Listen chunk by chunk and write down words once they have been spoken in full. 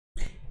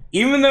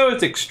Even though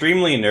it's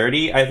extremely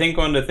nerdy, I think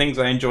one of the things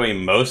I enjoy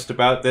most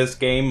about this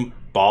game,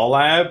 Ball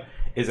Lab,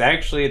 is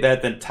actually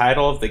that the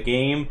title of the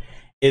game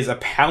is a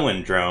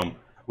palindrome,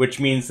 which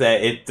means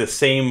that it's the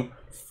same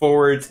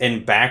forwards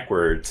and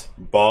backwards.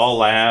 Ball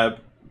Lab,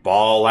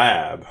 Ball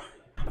Lab.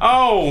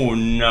 Oh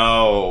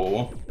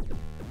no!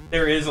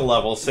 There is a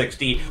level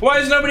 60. Why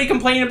is nobody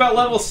complaining about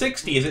level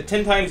 60? Is it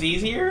 10 times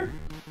easier?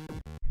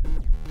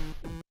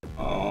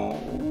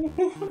 Oh,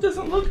 it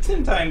doesn't look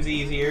 10 times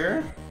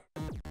easier.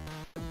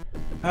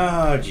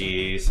 Oh,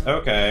 jeez.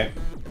 Okay.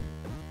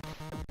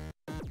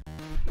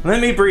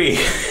 Let me breathe.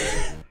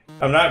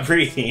 I'm not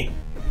breathing.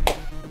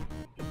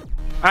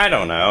 I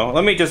don't know.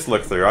 Let me just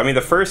look through. I mean,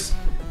 the first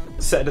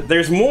set,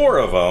 there's more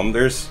of them.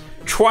 There's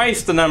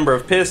twice the number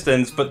of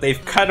pistons, but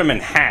they've cut them in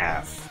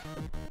half.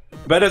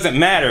 But it doesn't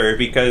matter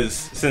because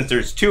since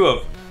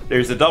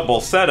there's a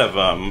double set of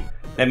them,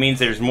 that means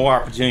there's more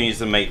opportunities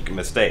to make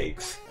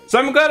mistakes. So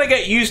I'm glad I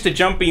get used to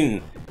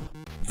jumping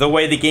the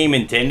way the game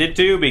intended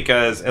to,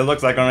 because it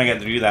looks like I'm gonna have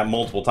to do that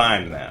multiple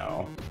times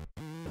now.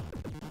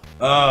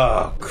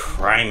 Oh,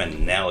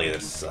 criminelli,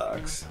 this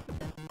sucks.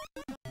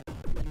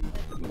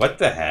 What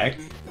the heck?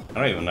 I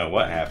don't even know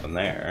what happened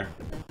there.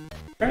 I'm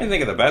trying to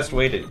think of the best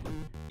way to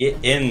get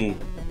in.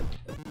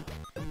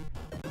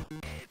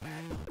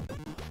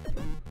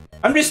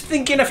 I'm just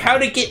thinking of how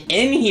to get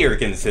in here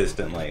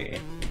consistently.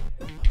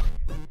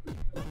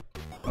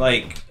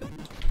 Like,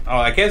 oh,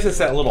 I guess it's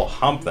that little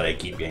hump that I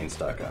keep getting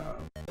stuck on.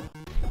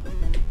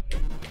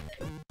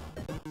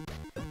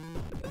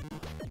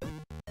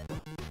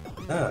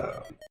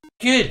 Oh,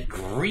 good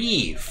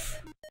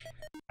grief.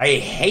 I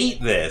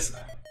hate this.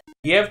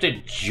 You have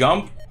to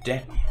jump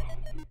down.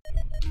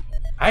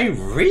 I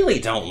really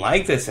don't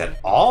like this at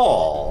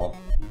all.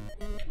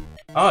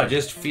 Oh, it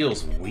just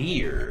feels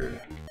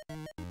weird.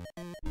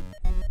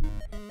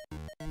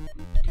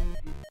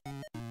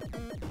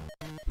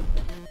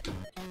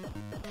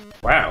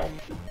 Wow.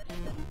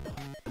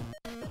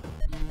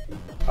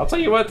 I'll tell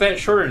you what, that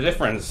shorter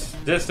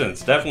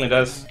distance definitely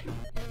does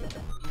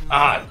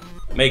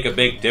make a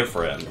big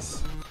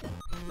difference.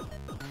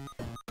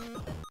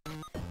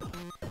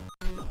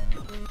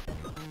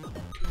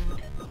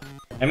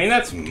 I mean,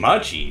 that's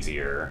much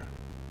easier.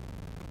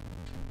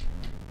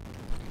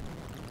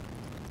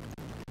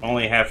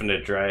 Only having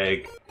to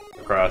drag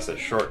across a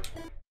short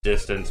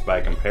distance by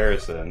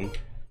comparison.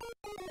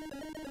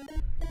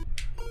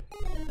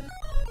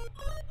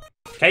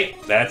 Okay,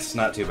 that's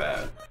not too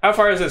bad. How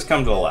far does this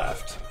come to the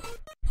left?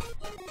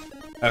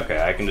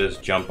 Okay, I can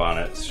just jump on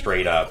it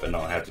straight up and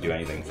don't have to do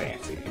anything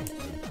fancy.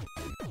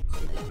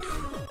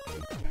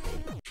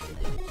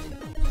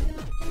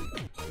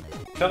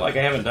 Felt like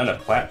I haven't done a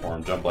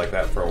platform jump like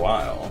that for a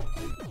while.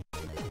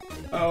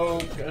 Oh,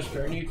 gosh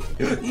darn you.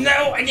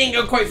 No, I didn't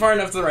go quite far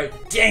enough to the right.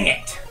 Dang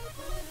it!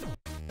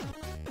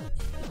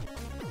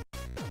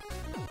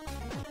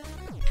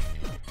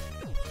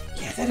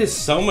 Yeah, that is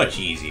so much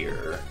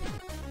easier.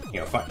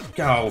 You know,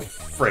 oh,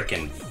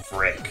 frickin'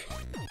 frick.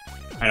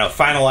 I know,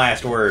 final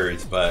last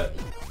words, but...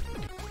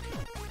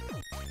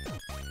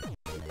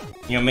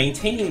 You know,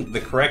 maintaining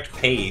the correct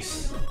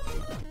pace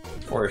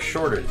for a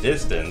shorter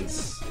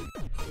distance,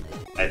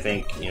 I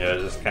think, you know,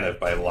 just kind of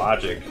by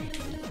logic,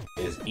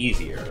 is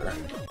easier.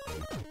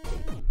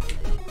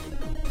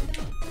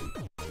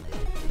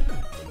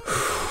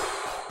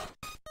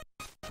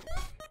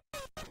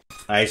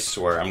 I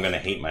swear I'm gonna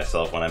hate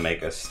myself when I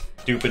make a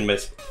stupid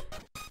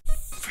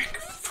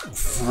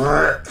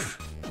Frick.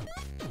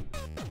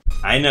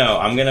 I know,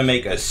 I'm gonna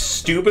make a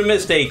stupid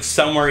mistake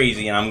somewhere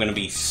easy and I'm gonna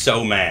be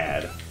so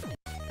mad.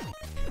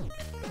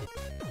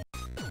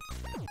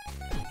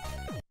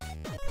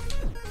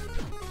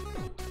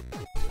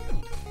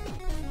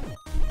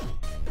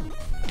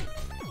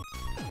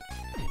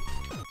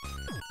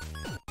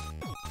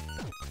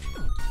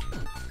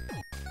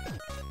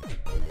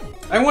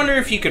 I wonder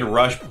if you could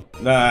rush.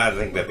 Nah, I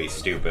think that'd be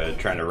stupid,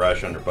 trying to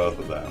rush under both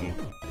of them.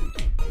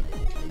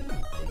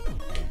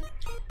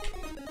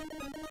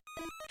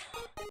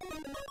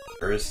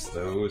 First,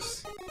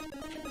 those.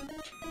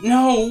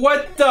 No,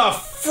 what the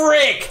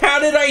frick? How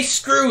did I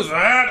screw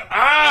that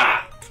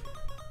up?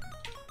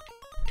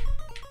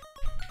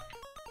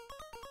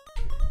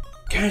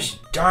 Gosh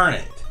darn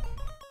it.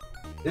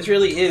 This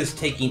really is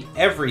taking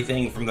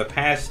everything from the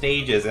past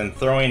stages and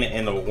throwing it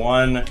into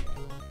one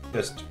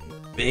just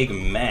big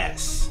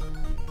mess.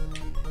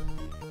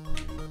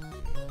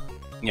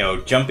 You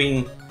know,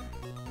 jumping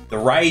the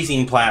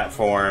rising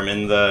platform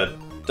and the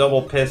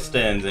double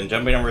pistons and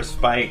jumping over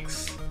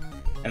spikes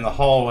and the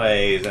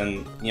hallways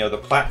and, you know, the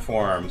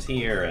platforms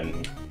here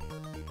and...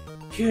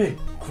 Good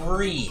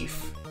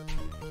grief.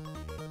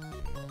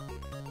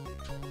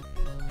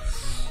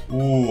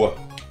 Ooh,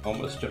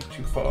 almost jumped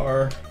too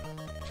far.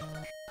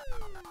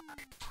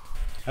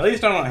 At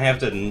least I don't have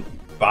to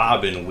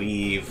bob and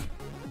weave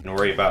and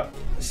worry about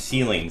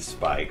ceiling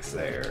spikes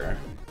there.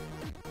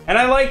 And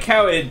I like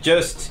how it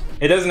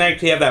doesn't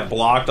actually have that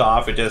blocked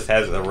off, it just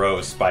has a row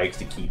of spikes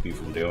to keep you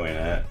from doing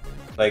it.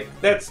 Like,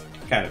 that's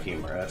kind of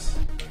humorous.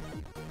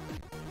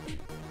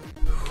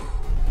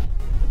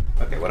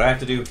 Okay, what do I have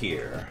to do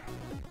here?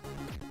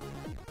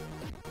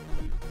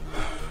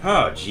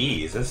 Oh,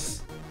 jeez,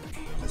 this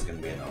is gonna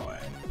be annoying.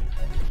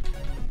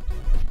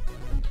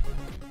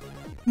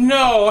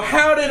 No,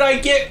 how did I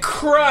get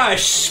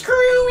crushed?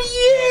 Screw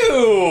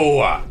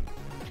you!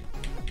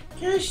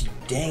 Gosh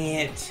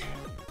dang it.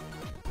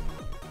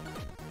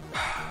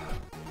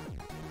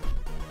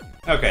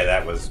 Okay,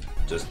 that was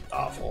just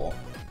awful.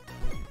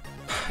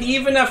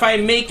 Even if I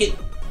make it...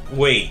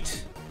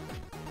 Wait.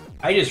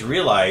 I just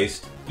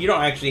realized you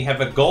don't actually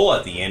have a goal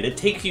at the end. It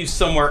takes you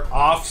somewhere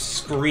off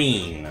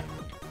screen.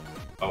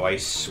 Oh, I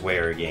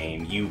swear,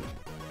 game.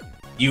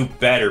 You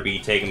better be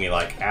taking me,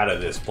 like, out of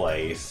this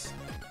place.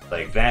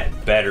 Like,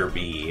 that better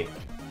be,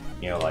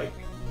 you know, like...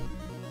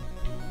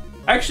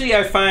 Actually,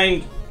 I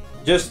find,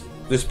 just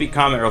to speak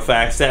comment real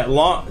fast,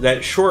 that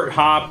short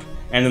hop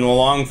and then the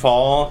long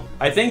fall,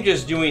 I think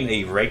just doing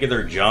a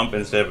regular jump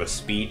instead of a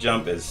speed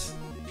jump is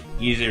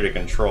easier to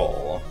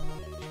control.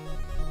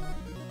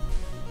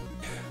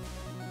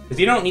 Because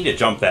you don't need to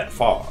jump that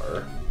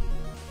far.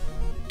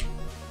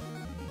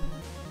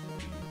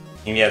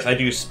 And yes, I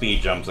do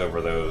speed jumps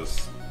over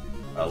those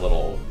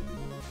little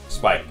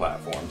spike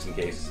platforms, in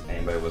case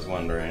anybody was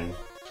wondering.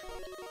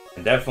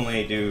 And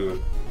definitely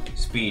do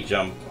speed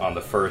jump on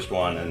the first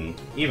one and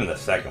even the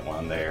second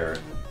one there.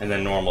 And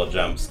then normal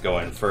jumps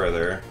going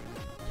further.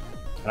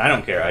 And I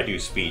don't care, I do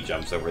speed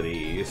jumps over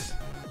these.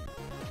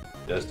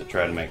 Just to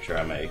try to make sure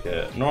I make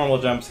it.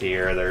 Normal jumps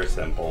here, they're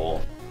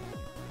simple.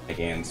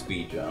 Again,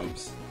 speed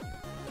jumps.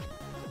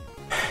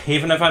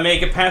 Even if I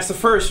make it past the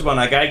first one,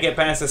 I gotta get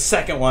past the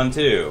second one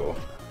too.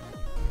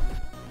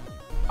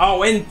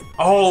 Oh, and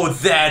oh,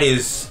 that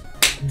is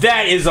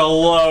a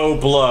low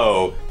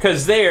blow.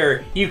 Cause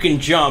there you can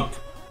jump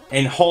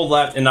and hold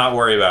left and not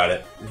worry about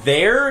it.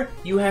 There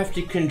you have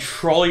to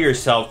control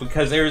yourself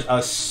because there's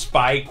a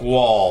spike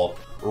wall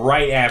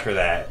right after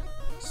that.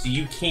 So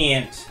you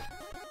can't.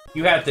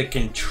 You have to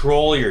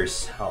control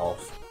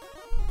yourself.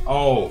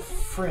 Oh,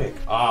 frick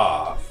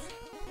off.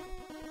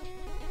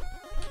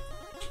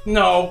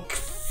 No.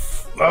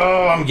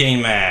 Oh, I'm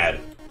getting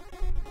mad.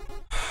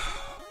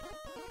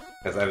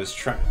 Because I was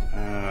trying...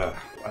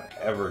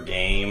 whatever,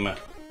 game.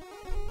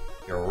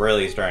 You're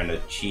really starting to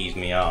cheese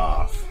me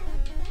off.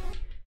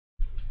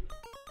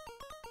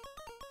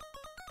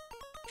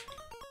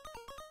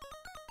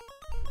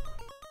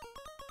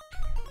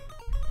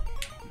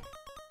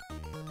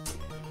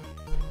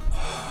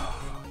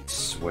 I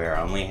swear,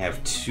 I only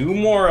have 2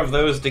 more of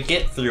those to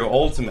get through,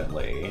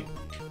 ultimately.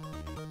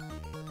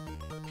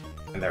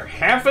 And they're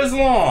half as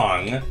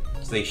long,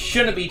 so they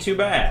shouldn't be too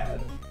bad.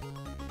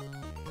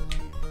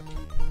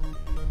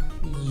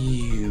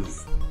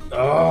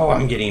 Oh,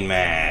 I'm getting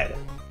mad.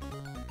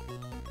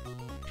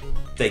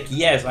 It's like,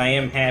 yes, I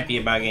am happy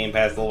about getting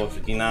past level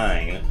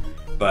 59,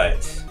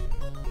 but...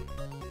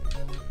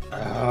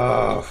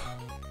 Oh...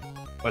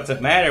 What's it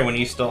matter when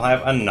you still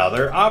have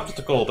another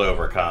obstacle to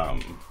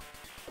overcome?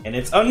 And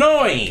it's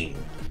annoying!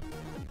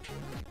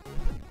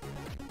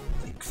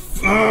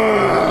 It's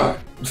like,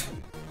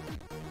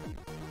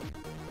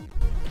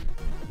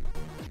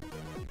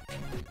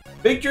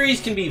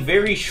 victories can be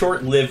very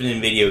short-lived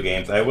in video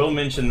games, I will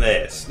mention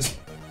this.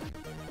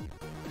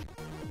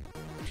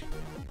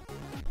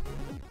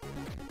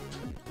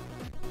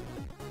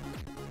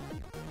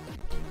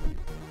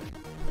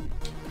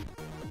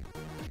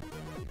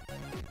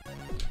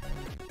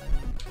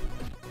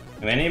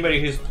 And anybody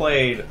who's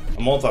played a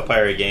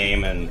multiplayer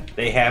game and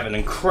they have an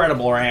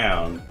incredible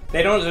round,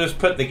 they don't just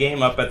put the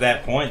game up at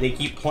that point, they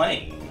keep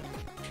playing.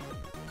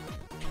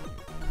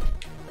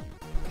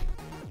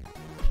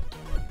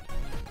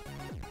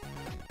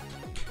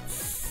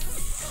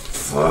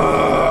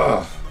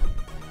 Ugh.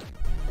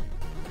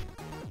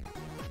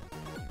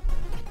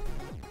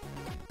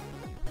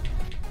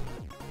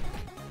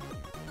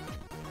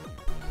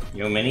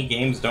 You know, many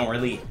games don't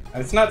really...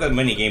 It's not that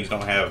many games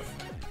don't have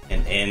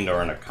an end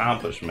or an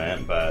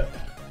accomplishment, but...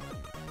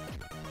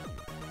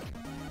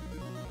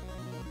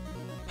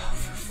 Oh,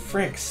 for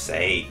frick's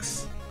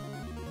sakes.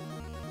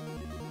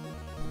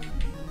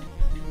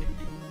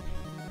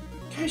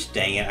 Gosh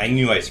dang it, I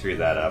knew I screwed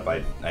that up.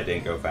 I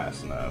didn't go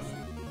fast enough.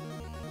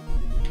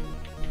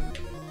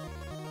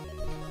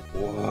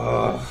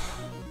 Whoa.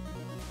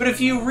 But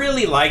if you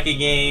really like a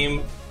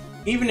game,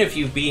 even if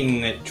you've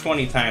beaten it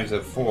 20 times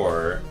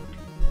before,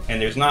 and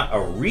there's not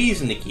a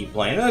reason to keep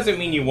playing, that doesn't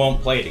mean you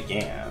won't play it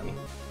again.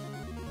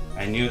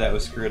 I knew that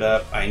was screwed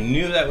up. I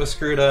knew that was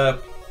screwed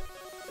up.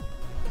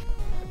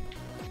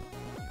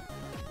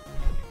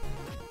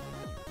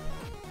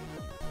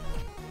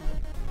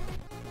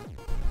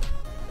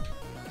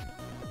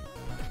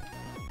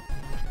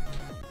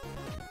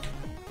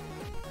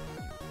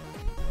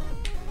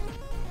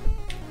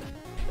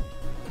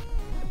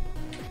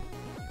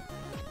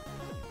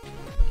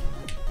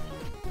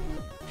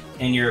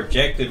 And your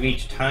objective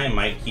each time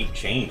might keep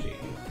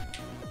changing.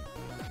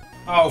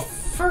 Oh,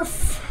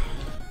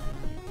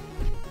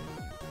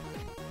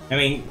 I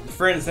mean,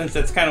 for instance,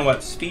 that's kind of what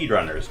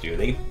speedrunners do.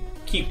 They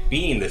keep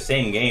beating the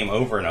same game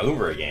over and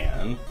over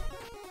again.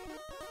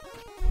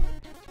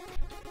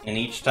 And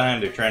each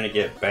time they're trying to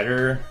get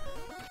better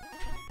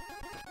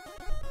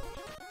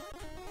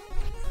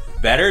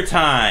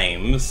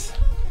times.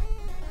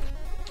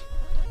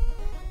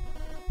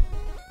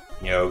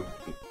 You know,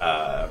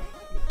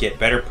 get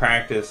better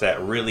practice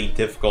at really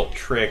difficult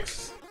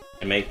tricks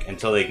and make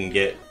until they can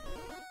get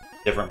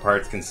different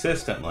parts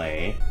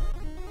consistently.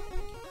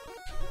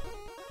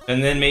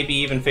 And then maybe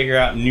even figure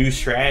out new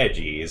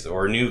strategies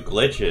or new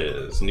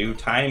glitches, new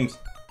time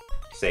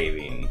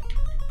saving.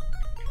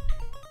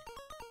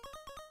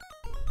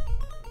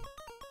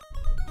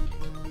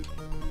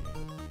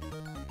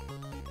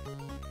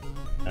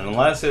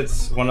 Unless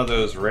it's one of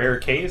those rare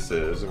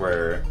cases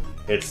where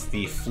it's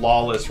the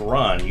flawless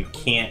run, you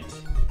can't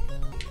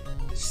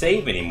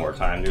save any more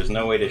time, there's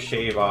no way to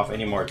shave off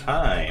any more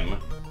time.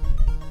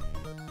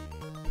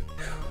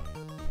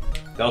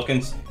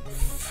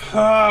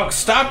 Oh,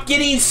 stop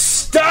getting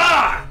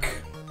stuck!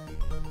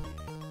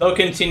 They'll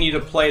continue to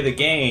play the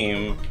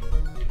game.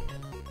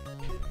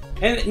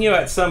 And, you know,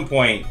 at some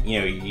point, you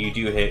know, you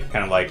do hit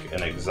kind of like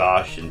an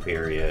exhaustion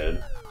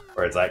period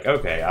where it's like,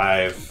 okay,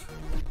 I've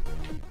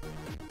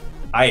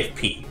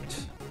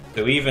peaked.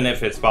 So even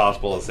if it's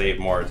possible to save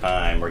more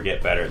time or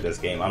get better at this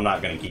game, I'm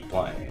not going to keep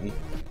playing.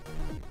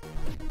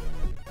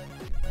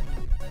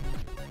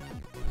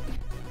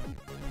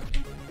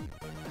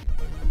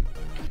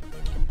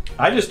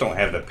 I just don't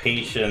have the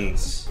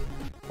patience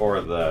or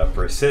the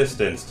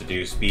persistence to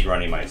do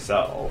speedrunning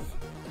myself.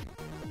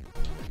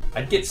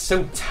 I'd get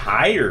so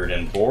tired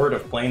and bored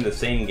of playing the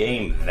same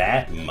game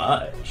that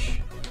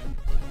much.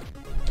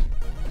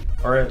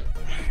 Or,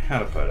 how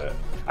to put it?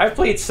 I've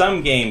played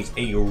some games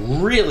a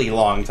really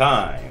long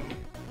time,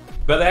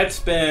 but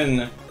that's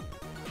been,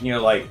 you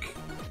know, like,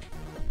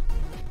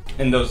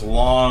 in those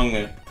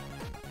long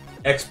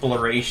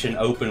exploration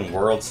open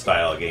world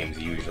style games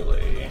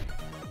usually.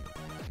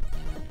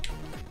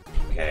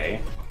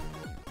 Okay.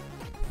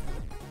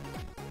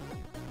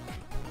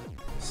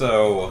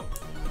 So...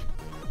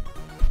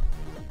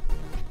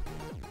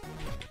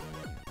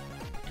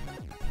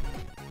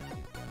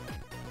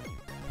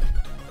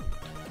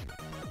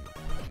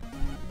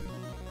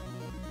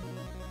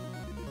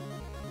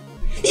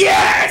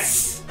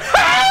 Yes!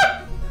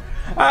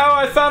 Oh,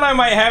 I thought I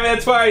might have it.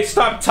 That's why I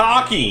stopped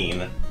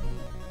talking.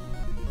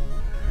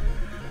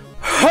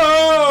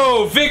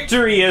 Oh,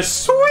 victory is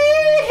sweet!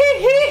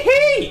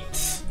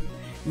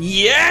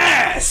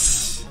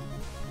 Yes!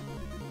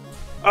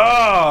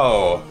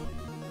 Oh.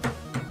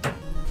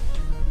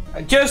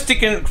 Just to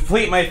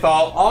complete my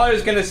thought, all I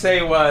was going to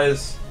say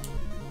was,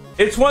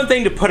 it's one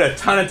thing to put a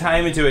ton of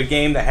time into a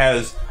game that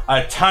has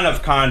a ton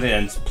of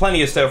content,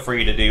 plenty of stuff for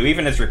you to do,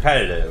 even if it's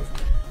repetitive.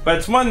 But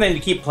it's one thing to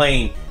keep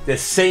playing the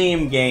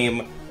same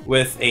game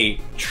with a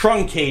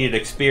truncated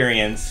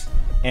experience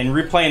and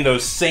replaying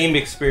those same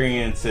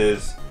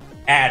experiences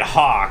ad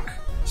hoc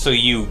so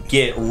you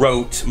get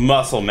rote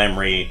muscle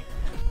memory.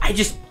 I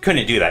just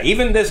couldn't do that.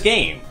 Even this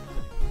game.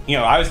 You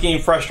know, I was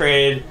getting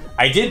frustrated.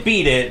 I did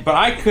beat it, but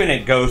I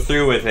couldn't go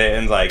through with it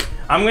and like,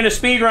 I'm gonna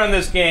speedrun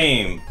this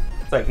game.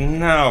 It's like,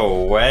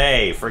 no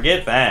way,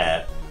 forget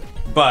that.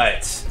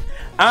 But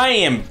I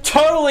am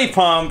totally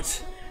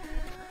pumped.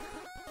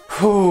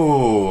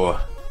 Whew.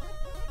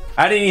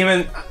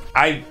 I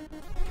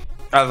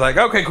was like,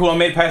 okay, cool, I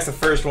made it past the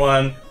first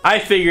one. I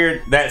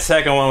figured that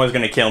second one was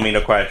gonna kill me,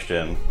 no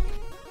question.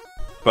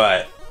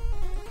 But,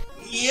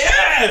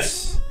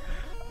 yes!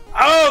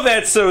 Oh,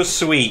 that's so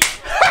sweet.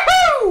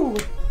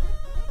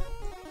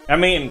 I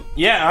mean,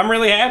 yeah, I'm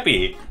really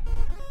happy.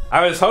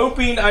 I was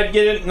hoping I'd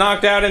get it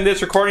knocked out in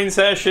this recording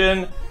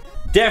session.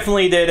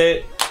 Definitely did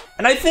it.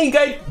 And I think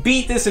I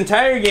beat this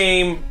entire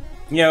game,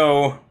 you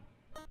know,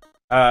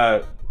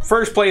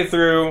 first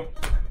playthrough.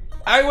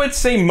 I would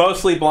say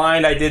mostly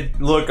blind. I did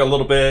look a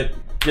little bit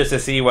just to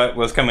see what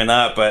was coming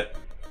up, but,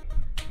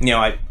 you know,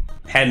 I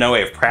had no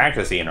way of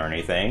practicing or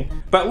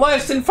anything. But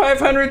less than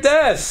 500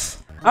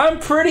 deaths. I'm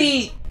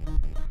pretty...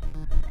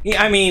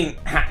 I mean,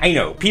 I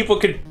know, people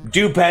could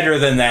do better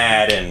than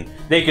that, and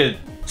they could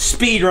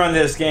speedrun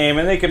this game,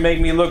 and they could make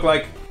me look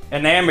like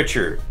an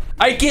amateur.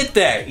 I get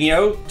that, you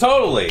know,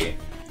 totally.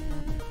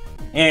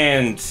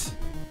 And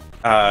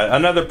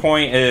another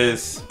point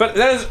is, but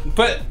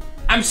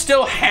I'm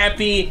still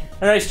happy,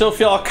 and I still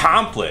feel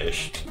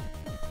accomplished.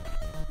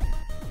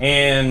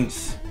 And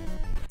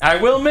I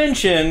will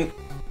mention,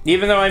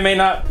 even though I may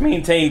not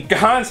maintain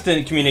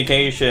constant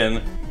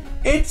communication,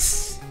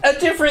 it's a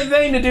different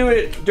thing to do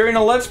it during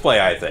a Let's Play,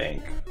 I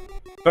think.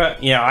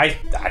 But, you know, I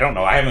don't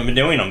know. I haven't been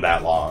doing them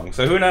that long,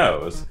 so who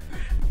knows?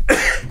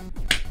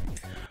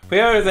 The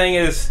other thing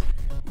is,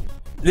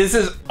 this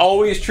is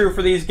always true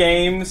for these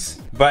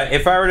games, but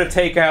if I were to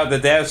take out the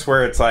deaths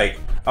where it's like,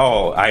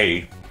 oh,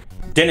 I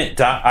didn't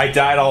die, I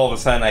died all of a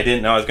sudden, I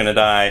didn't know I was gonna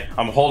die,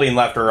 I'm holding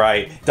left or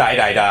right,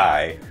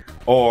 die,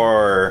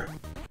 or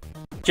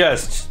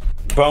just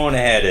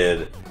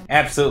boneheaded,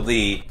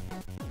 absolutely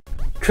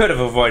could have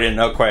avoided,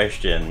 no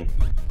question.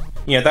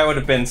 You know, that would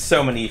have been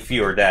so many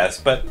fewer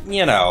deaths, but,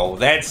 you know,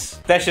 that's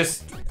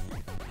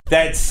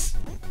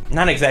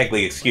not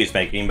exactly excuse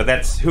making, but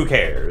that's, who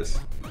cares?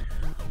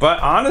 But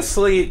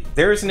honestly,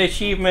 there's an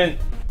achievement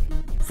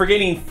for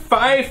getting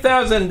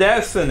 5,000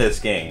 deaths in this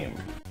game.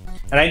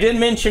 And I did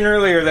mention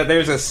earlier that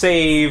there's a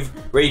save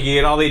where you can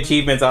get all the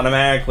achievements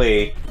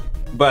automatically.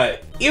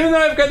 But even though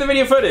I've got the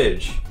video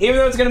footage, even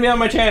though it's going to be on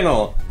my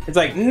channel, it's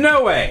like,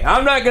 no way,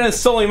 I'm not going to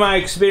sully my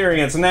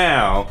experience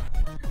now.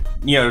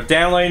 You know,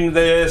 downloading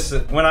this,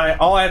 when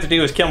all I have to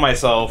do is kill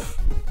myself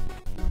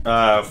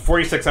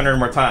 4,600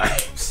 more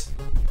times.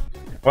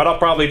 What I'll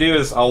probably do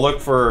is I'll look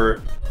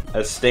for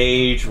a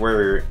stage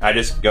where I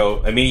just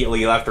go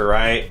immediately left or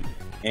right,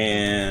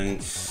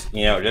 and,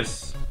 you know,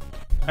 just,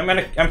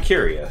 I'm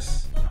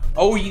curious.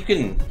 Oh, you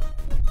can,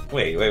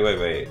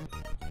 wait.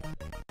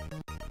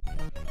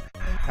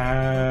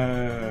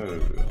 How?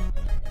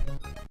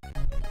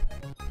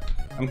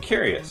 I'm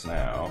curious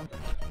now.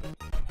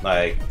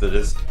 Like, does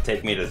this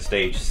take me to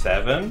stage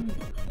 7?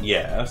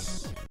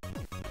 Yes.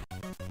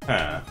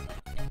 Huh.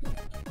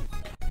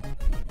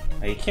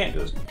 Oh, you can't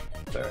just...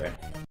 Sorry.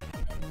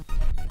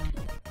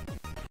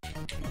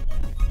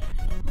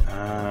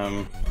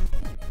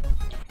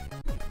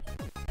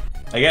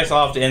 I guess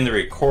I'll have to end the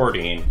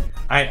recording.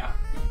 I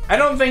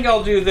don't think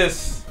I'll do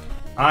this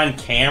on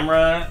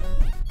camera.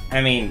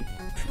 I mean,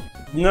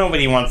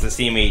 nobody wants to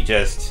see me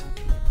just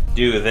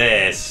do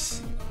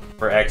this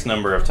for X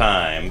number of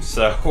times,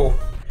 so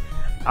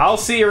I'll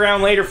see you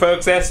around later,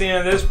 folks. That's the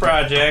end of this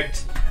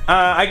project.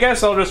 I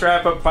guess I'll just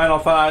wrap up final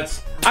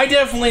thoughts. I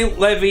definitely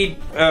levied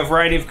a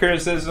variety of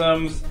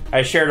criticisms.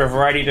 I shared a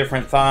variety of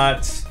different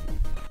thoughts.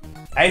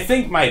 I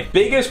think my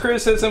biggest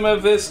criticism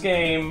of this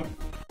game,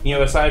 you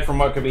know, aside from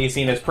what could be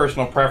seen as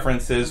personal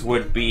preferences,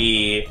 would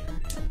be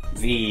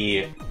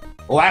the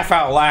laugh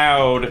out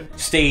loud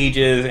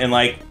stages in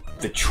like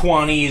the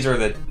 20s or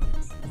the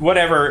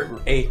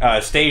whatever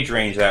stage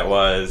range that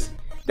was.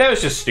 That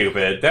was just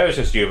stupid. That was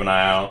just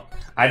juvenile.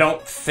 I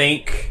don't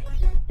think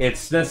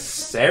it's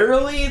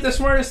necessarily the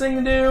smartest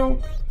thing to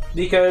do,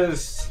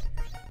 because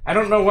I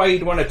don't know why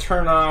you'd want to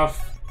turn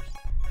off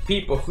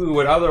people who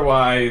would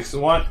otherwise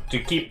want to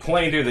keep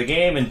playing through the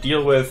game and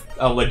deal with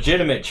a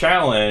legitimate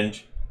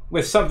challenge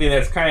with something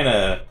that's kind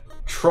of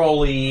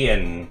trolly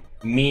and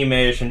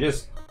meme-ish and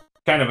just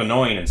kind of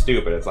annoying and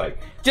stupid. It's like,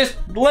 just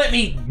let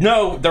me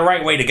know the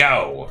right way to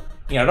go.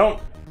 You know,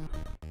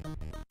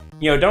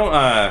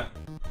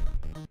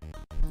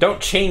 don't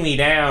chain me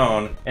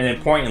down and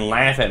then point and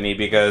laugh at me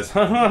because,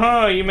 ha ha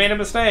ha, you made a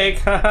mistake,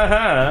 ha ha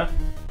ha.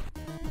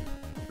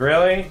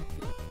 Really?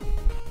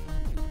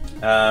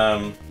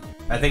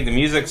 I think the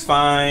music's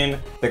fine.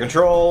 The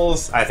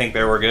controls, I think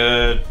they were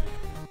good.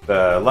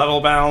 The level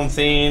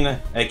balancing,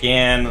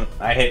 again,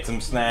 I hit some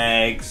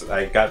snags.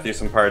 I got through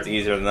some parts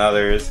easier than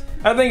others.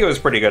 I think it was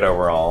pretty good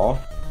overall.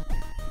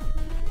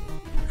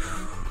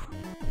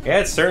 Yeah,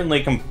 it's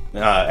certainly,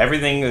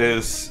 everything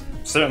is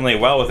certainly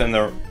well within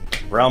the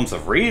realms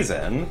of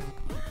reason.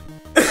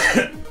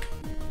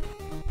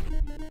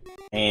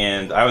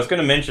 And I was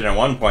going to mention at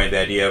one point the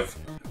idea of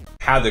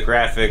how the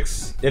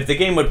graphics, if the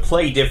game would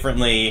play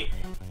differently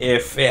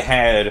if it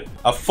had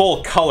a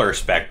full color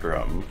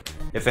spectrum,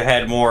 if it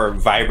had more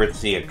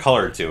vibrancy and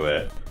color to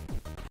it.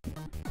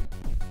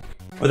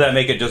 Would that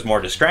make it just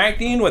more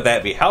distracting? Would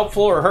that be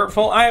helpful or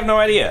hurtful? I have no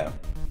idea.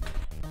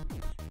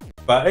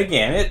 But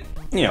again,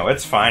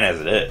 it's fine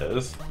as it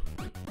is.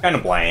 Kind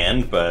of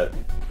bland, but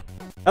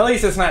at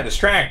least it's not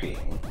distracting.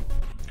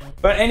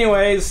 But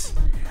anyways,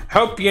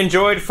 hope you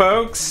enjoyed,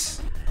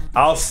 folks.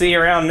 I'll see you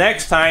around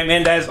next time,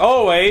 and as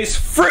always,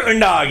 fruit and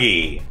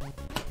doggy!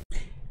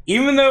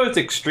 Even though it's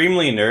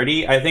extremely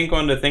nerdy, I think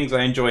one of the things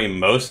I enjoy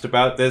most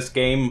about this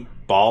game,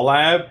 Ball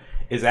Lab,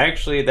 is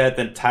actually that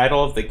the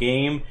title of the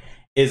game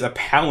is a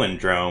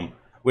palindrome,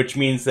 which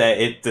means that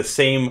it's the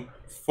same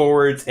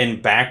forwards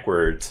and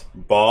backwards.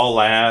 Ball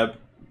Lab,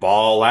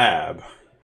 Ball Lab.